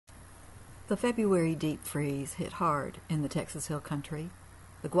The February deep freeze hit hard in the Texas Hill Country.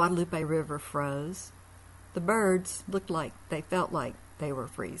 The Guadalupe River froze. The birds looked like they felt like they were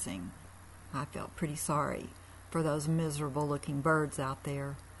freezing. I felt pretty sorry for those miserable-looking birds out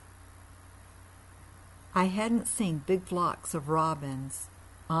there. I hadn't seen big flocks of robins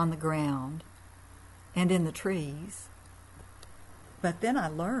on the ground and in the trees. But then I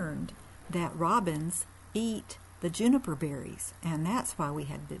learned that robins eat the juniper berries, and that's why we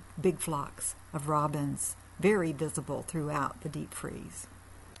had big flocks of robins very visible throughout the deep freeze.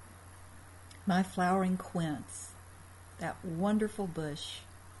 My flowering quince, that wonderful bush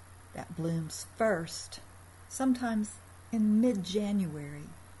that blooms first, sometimes in mid-January,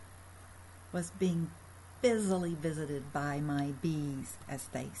 was being busily visited by my bees as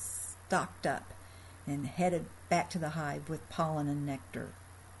they stocked up and headed back to the hive with pollen and nectar.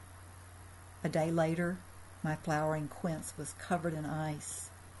 A day later, my flowering quince was covered in ice,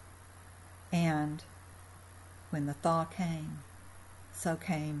 and when the thaw came, so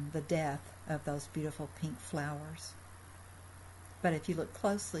came the death of those beautiful pink flowers. But if you look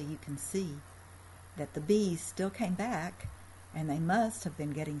closely, you can see that the bees still came back, and they must have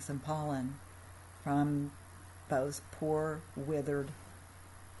been getting some pollen from those poor, withered,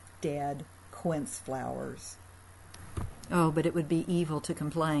 dead quince flowers. Oh, but it would be evil to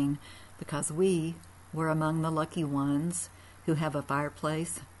complain, because we were among the lucky ones who have a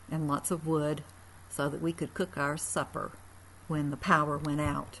fireplace and lots of wood so that we could cook our supper when the power went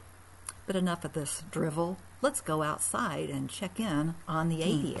out. But enough of this drivel. Let's go outside and check in on the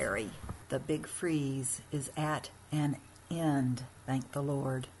apiary. The big freeze is at an end, thank the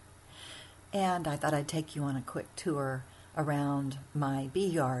Lord. And I thought I'd take you on a quick tour around my bee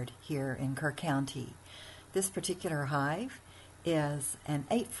yard here in Kerr County. This particular hive is an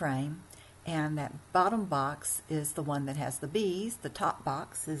 8-frame, and that bottom box is the one that has the bees. The top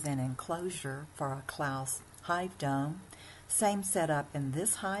box is an enclosure for a Klaus hive dome. Same setup in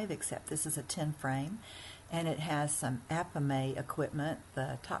this hive, except this is a 10-frame, and it has some apame equipment.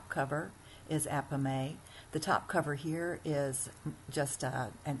 The top cover is apame. The top cover here is just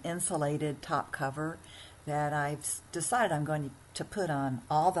an insulated top cover that I've decided I'm going to put on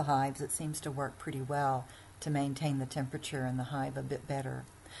all the hives. It seems to work pretty well to maintain the temperature in the hive a bit better.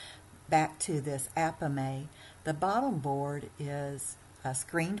 Back to this apame, the bottom board is a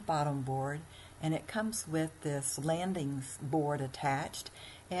screened bottom board, and it comes with this landing board attached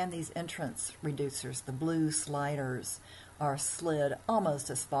and these entrance reducers. The blue sliders are slid almost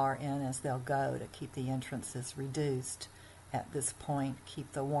as far in as they'll go to keep the entrances reduced at this point,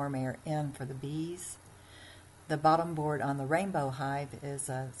 keep the warm air in for the bees. The bottom board on the rainbow hive is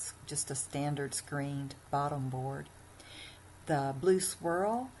just a standard screened bottom board. The blue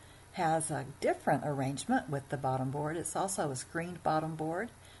swirl has a different arrangement with the bottom board. It's also a screened bottom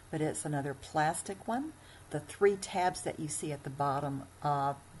board, but it's another plastic one. The 3 tabs that you see at the bottom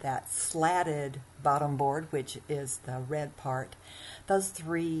of that slatted bottom board, which is the red part, those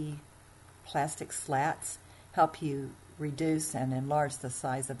 3 plastic slats help you reduce and enlarge the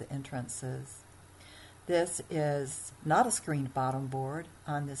size of the entrances. This is not a screened bottom board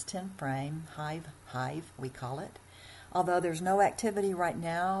on this 10-frame hive, we call it. Although there's no activity right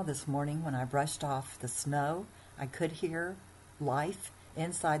now, this morning when I brushed off the snow, I could hear life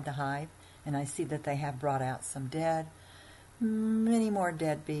inside the hive, and I see that they have brought out some many more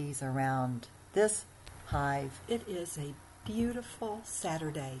dead bees around this hive. It is a beautiful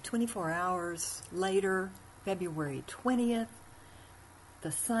Saturday, 24 hours later, February 20th.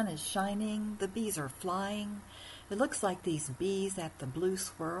 The sun is shining, the bees are flying. It looks like these bees at the blue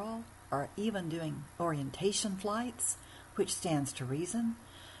swirl are even doing orientation flights, which stands to reason.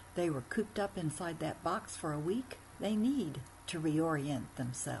 They were cooped up inside that box for a week. They need to reorient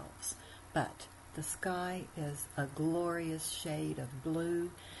themselves. But the sky is a glorious shade of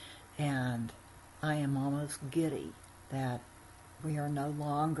blue, and I am almost giddy that we are no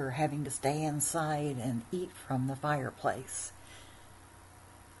longer having to stay inside and eat from the fireplace.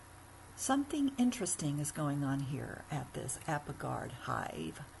 Something interesting is going on here at this Apogard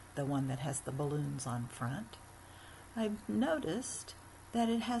hive, the one that has the balloons on front. I've noticed that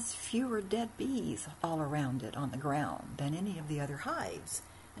it has fewer dead bees all around it on the ground than any of the other hives.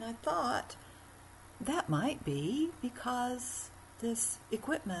 And I thought that might be because this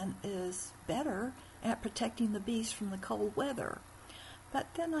equipment is better at protecting the bees from the cold weather. But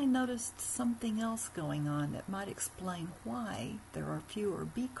then I noticed something else going on that might explain why there are fewer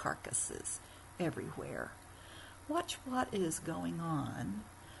bee carcasses everywhere. Watch what is going on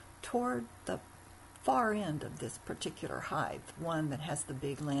toward the far end of this particular hive, one that has the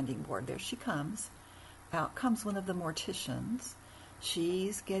big landing board. There she comes. Out comes one of the morticians,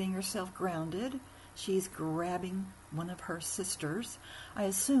 She's getting herself grounded. She's grabbing one of her sisters. I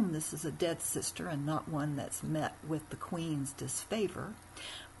assume this is a dead sister and not one that's met with the queen's disfavor.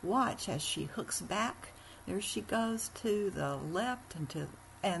 Watch as she hooks back. There she goes to the left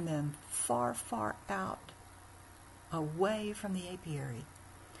and then far, far out, away from the apiary.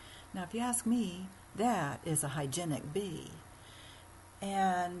 Now, if you ask me, that is a hygienic bee.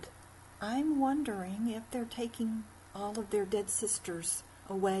 And I'm wondering if they're taking all of their dead sisters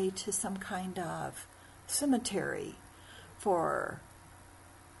away to some kind of cemetery for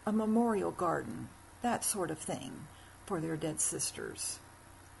a memorial garden, that sort of thing, for their dead sisters.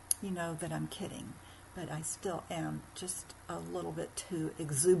 You know that I'm kidding, but I still am just a little bit too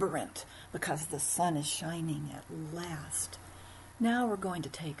exuberant because the sun is shining at last. Now we're going to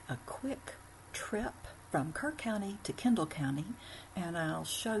take a quick trip from Kerr County to Kendall County, and I'll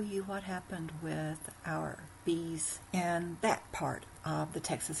show you what happened with our bees in that part of the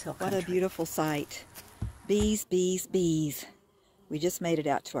Texas Hill Country. What a beautiful sight. Bees, bees, bees. We just made it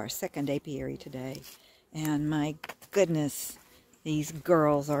out to our second apiary today, and my goodness, these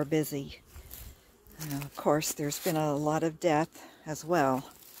girls are busy. Of course, there's been a lot of death as well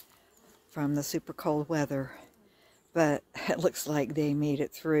from the super cold weather, but it looks like they made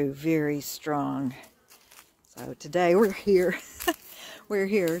it through very strong. So today we're here, we're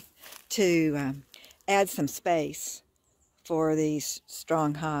here to add some space for these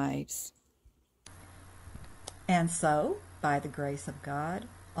strong hives. And so, by the grace of God,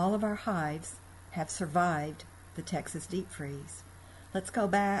 all of our hives have survived the Texas deep freeze. Let's go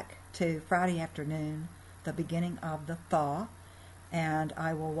back to Friday afternoon, the beginning of the thaw, and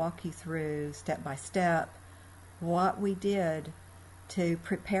I will walk you through step by step what we did to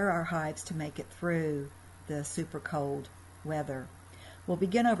prepare our hives to make it through the super cold weather. We'll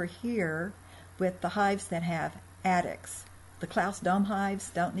begin over here with the hives that have attics. The Klaus dome hives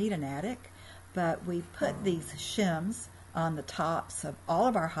don't need an attic, but we put these shims on the tops of all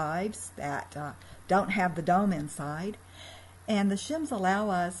of our hives that don't have the dome inside, and the shims allow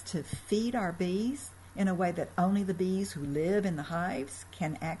us to feed our bees in a way that only the bees who live in the hives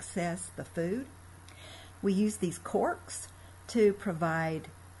can access the food. We use these corks to provide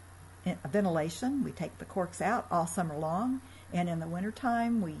ventilation. We take the corks out all summer long, and in the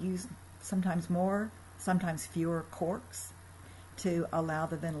wintertime we use sometimes more, sometimes fewer corks to allow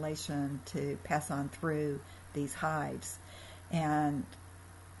the ventilation to pass on through these hives. And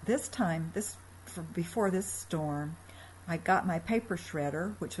this time, before this storm, I got my paper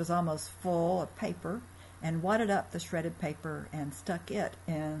shredder, which was almost full of paper, and wadded up the shredded paper and stuck it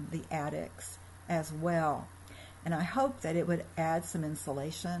in the attics as well. And I hope that it would add some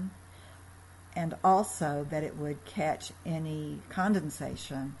insulation and also that it would catch any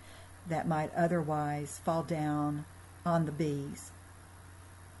condensation that might otherwise fall down on the bees.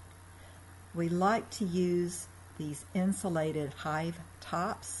 We like to use these insulated hive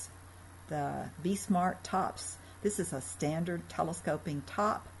tops, the Be Smart tops. This is a standard telescoping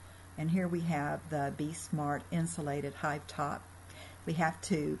top, and here we have the Be Smart insulated hive top. We have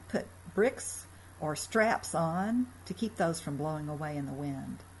to put bricks or straps on to keep those from blowing away in the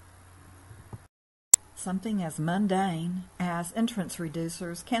wind. Something as mundane as entrance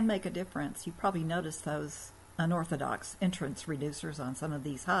reducers can make a difference. You probably noticed those unorthodox entrance reducers on some of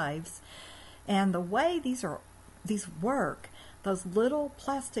these hives. And the way these work, those little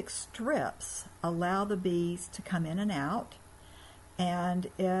plastic strips allow the bees to come in and out.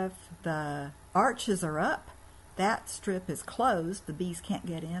 And if the arches are up, that strip is closed. The bees can't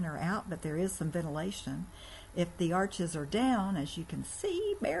get in or out, but there is some ventilation. If the arches are down, as you can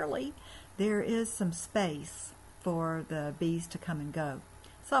see barely, there is some space for the bees to come and go.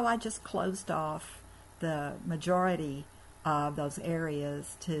 So I just closed off the majority of those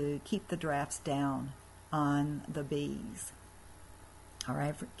areas to keep the drafts down on the bees. All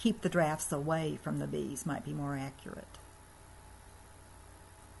right, keep the drafts away from the bees might be more accurate.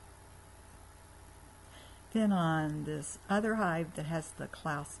 Then on this other hive that has the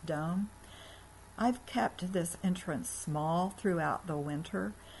Klaus dome, I've kept this entrance small throughout the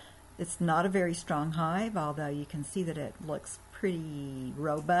winter. It's not a very strong hive, although you can see that it looks pretty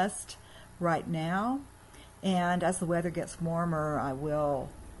robust right now. And as the weather gets warmer, I will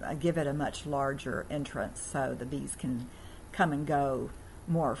give it a much larger entrance so the bees can come and go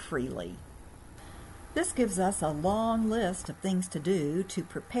more freely. This gives us a long list of things to do to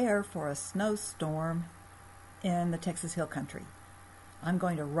prepare for a snowstorm in the Texas Hill Country. I'm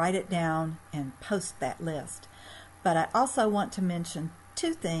going to write it down and post that list. But I also want to mention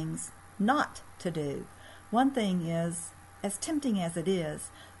two things not to do. One thing is, as tempting as it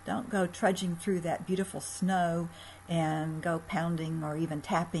is, don't go trudging through that beautiful snow and go pounding or even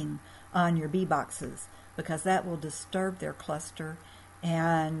tapping on your bee boxes, because that will disturb their cluster,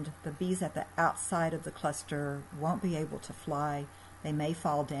 and the bees at the outside of the cluster won't be able to fly. They may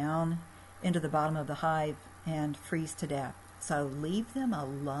fall down into the bottom of the hive and freeze to death. So leave them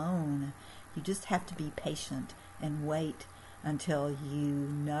alone. You just have to be patient and wait until you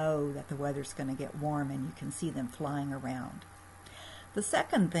know that the weather's going to get warm and you can see them flying around. The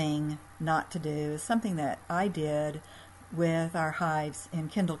second thing not to do is something that I did with our hives in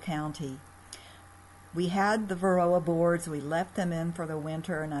Kendall County. We had the Varroa boards, we left them in for the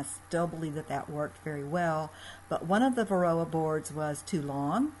winter, and I still believe that that worked very well, but one of the Varroa boards was too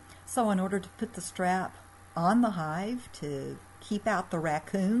long, so in order to put the strap on the hive to keep out the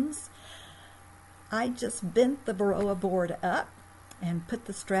raccoons, I just bent the Varroa board up and put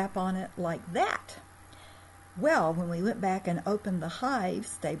the strap on it like that. Well, when we went back and opened the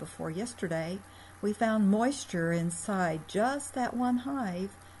hives day before yesterday, we found moisture inside just that one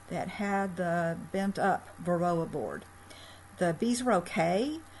hive that had the bent up Varroa board. The bees were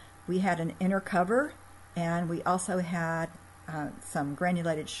okay. We had an inner cover, and we also had some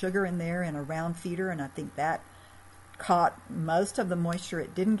granulated sugar in there in a round feeder, and I think that caught most of the moisture.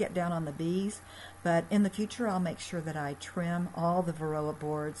 It didn't get down on the bees, but in the future I'll make sure that I trim all the Varroa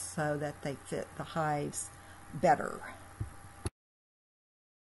boards so that they fit the hives better.